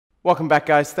Welcome back,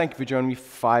 guys. Thank you for joining me for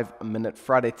 5 Minute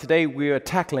Friday. Today we are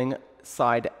tackling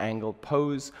side angle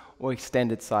pose or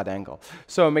extended side angle.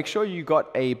 So make sure you got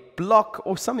a block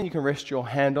or something you can rest your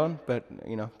hand on, but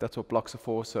that's what blocks are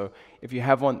for. So if you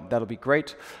have one, that'll be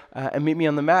great. And meet me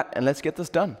on the mat and let's get this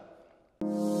done.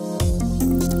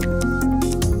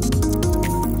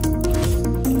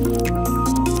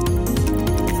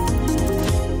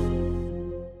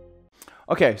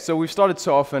 Okay, so we've started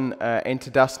so often in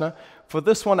Tadasana. For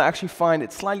this one, I actually find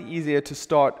it slightly easier to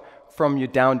start from your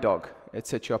down dog. It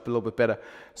sets you up a little bit better.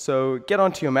 So get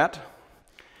onto your mat,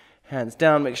 hands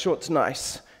down, make sure it's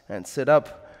nice, and sit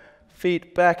up,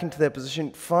 feet back into their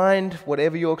position. Find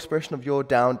whatever your expression of your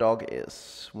down dog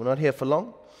is. We're not here for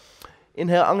long.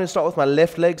 Inhale, I'm going to start with my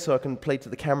left leg so I can play to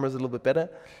the cameras a little bit better.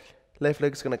 Left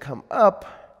leg's going to come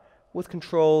up with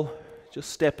control.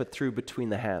 Just step it through between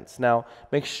the hands. Now,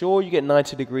 make sure you get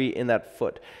 90 degrees in that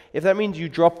foot. If that means you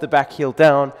drop the back heel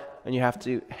down and you have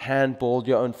to handball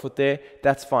your own foot there,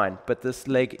 that's fine. But this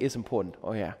leg is important.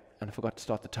 Oh yeah, and I forgot to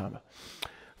start the timer.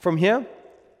 From here,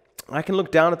 I can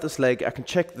look down at this leg. I can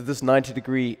check that this 90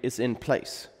 degree is in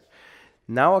place.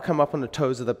 Now I'll come up on the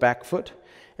toes of the back foot,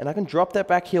 and I can drop that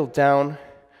back heel down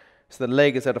so the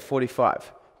leg is at a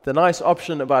 45. The nice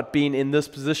option about being in this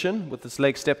position with this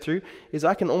leg step through is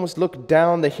I can almost look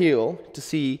down the heel to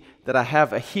see that I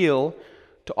have a heel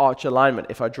to arch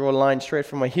alignment. If I draw a line straight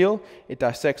from my heel, it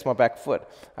dissects my back foot.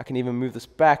 I can even move this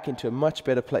back into a much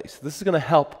better place. This is going to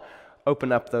help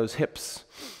open up those hips.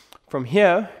 From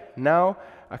here, now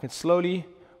I can slowly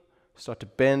start to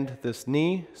bend this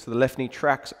knee so the left knee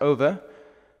tracks over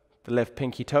the left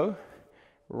pinky toe.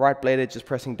 Right blade edge is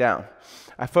pressing down.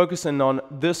 I focus in on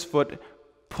this foot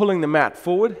pulling the mat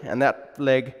forward and that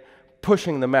leg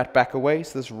pushing the mat back away.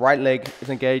 So this right leg is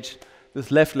engaged. This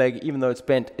left leg, even though it's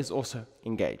bent, is also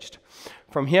engaged.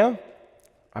 From here,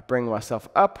 I bring myself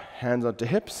up, hands onto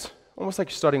hips, almost like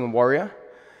you're starting a warrior.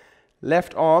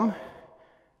 Left arm,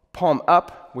 palm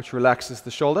up, which relaxes the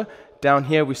shoulder. Down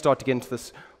here, we start to get into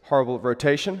this horrible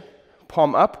rotation.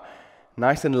 Palm up,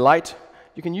 nice and light.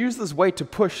 You can use this weight to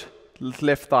push the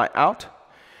left thigh out.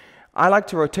 I like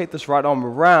to rotate this right arm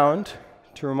around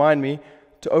to remind me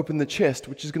to open the chest,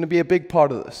 which is going to be a big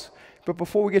part of this. But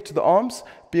before we get to the arms,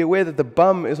 be aware that the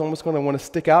bum is almost going to want to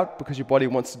stick out because your body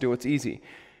wants to do what's easy.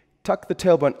 Tuck the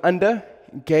tailbone under,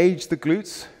 engage the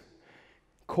glutes.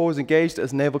 Core is engaged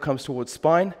as navel comes towards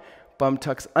spine. Bum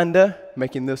tucks under,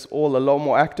 making this all a lot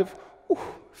more active. Ooh,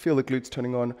 feel the glutes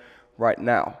turning on right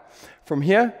now. From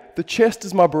here, the chest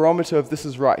is my barometer if this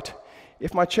is right.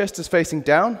 If my chest is facing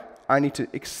down, I need to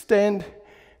extend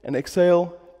and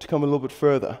exhale to come a little bit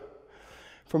further.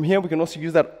 From here, we can also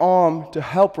use that arm to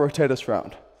help rotate us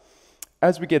around.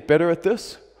 As we get better at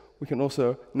this, we can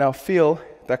also now feel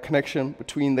that connection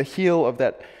between the heel of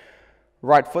that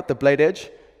right foot, the blade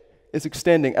edge, is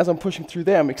extending. As I'm pushing through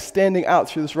there, I'm extending out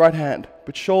through this right hand,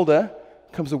 but shoulder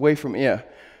comes away from ear.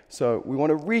 So we want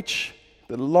to reach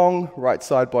the long right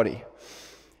side body.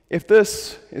 If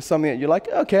this is something that you're like,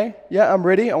 okay, yeah, I'm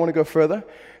ready, I want to go further,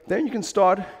 then you can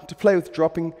start to play with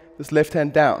dropping this left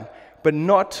hand down, but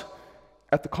not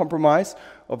at the compromise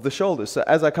of the shoulders. So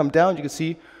as I come down, you can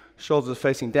see shoulders are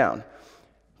facing down.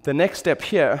 The next step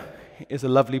here is a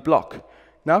lovely block.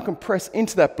 Now I can press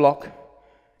into that block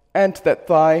and to that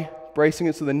thigh, bracing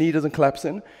it so the knee doesn't collapse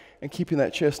in, and keeping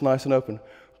that chest nice and open.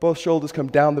 Both shoulders come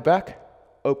down the back,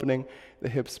 opening the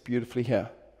hips beautifully here.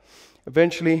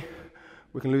 Eventually,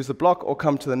 we can lose the block or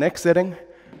come to the next setting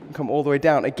and come all the way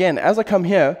down. Again, as I come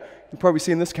here, you can probably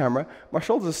see in this camera, my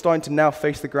shoulders are starting to now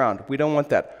face the ground. We don't want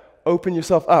that. Open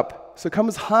yourself up. So come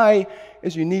as high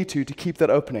as you need to keep that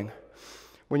opening.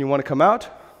 When you want to come out,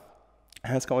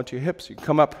 hands go onto your hips. You can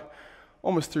come up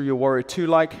almost through your warrior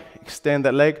two-like, extend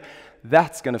that leg.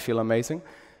 That's going to feel amazing.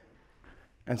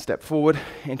 And step forward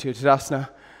into your Tadasana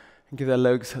and give that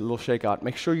legs a little shake out.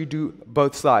 Make sure you do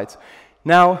both sides.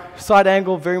 Now, side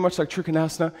angle, very much like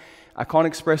Trikonasana, I can't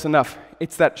express enough.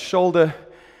 It's that shoulder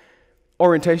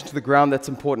orientation to the ground that's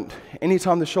important.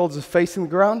 Anytime the shoulders are facing the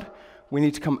ground, we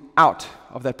need to come out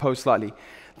of that pose slightly.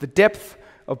 The depth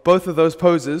of both of those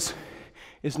poses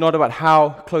is not about how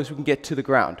close we can get to the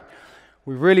ground.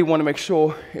 We really want to make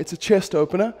sure it's a chest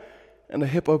opener and a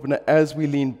hip opener as we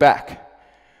lean back.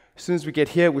 As soon as we get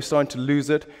here, we're starting to lose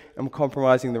it and we're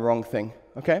compromising the wrong thing,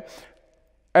 okay?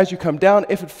 As you come down,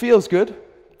 if it feels good,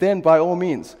 then by all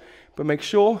means. But make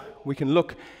sure we can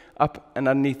look up and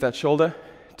underneath that shoulder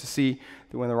to see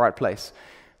that we're in the right place.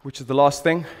 Which is the last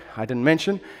thing I didn't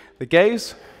mention. The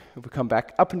gaze, if we come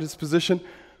back up into this position,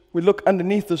 we look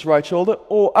underneath this right shoulder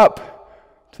or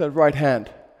up to that right hand.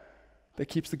 That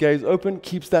keeps the gaze open,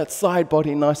 keeps that side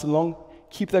body nice and long.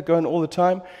 Keep that going all the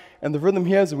time. And the rhythm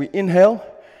here is we inhale,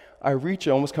 I reach,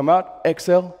 I almost come out,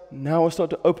 exhale, now I start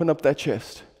to open up that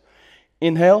chest.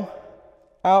 Inhale,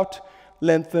 out,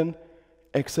 lengthen,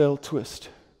 exhale, twist.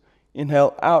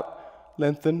 Inhale, out,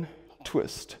 lengthen,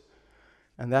 twist.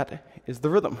 And that is the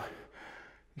rhythm.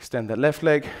 Extend that left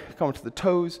leg, come to the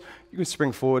toes, you can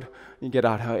spring forward, you get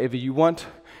out however you want.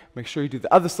 Make sure you do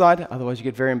the other side, otherwise you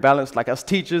get very imbalanced, like us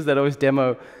teachers that always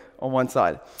demo on one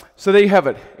side. So there you have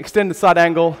it, extended side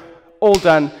angle, all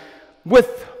done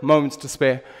with moments to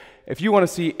spare. If you want to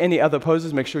see any other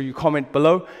poses, make sure you comment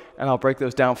below and I'll break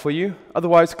those down for you.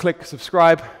 Otherwise, click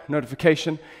subscribe,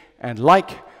 notification, and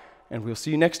like, and we'll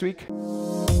see you next week.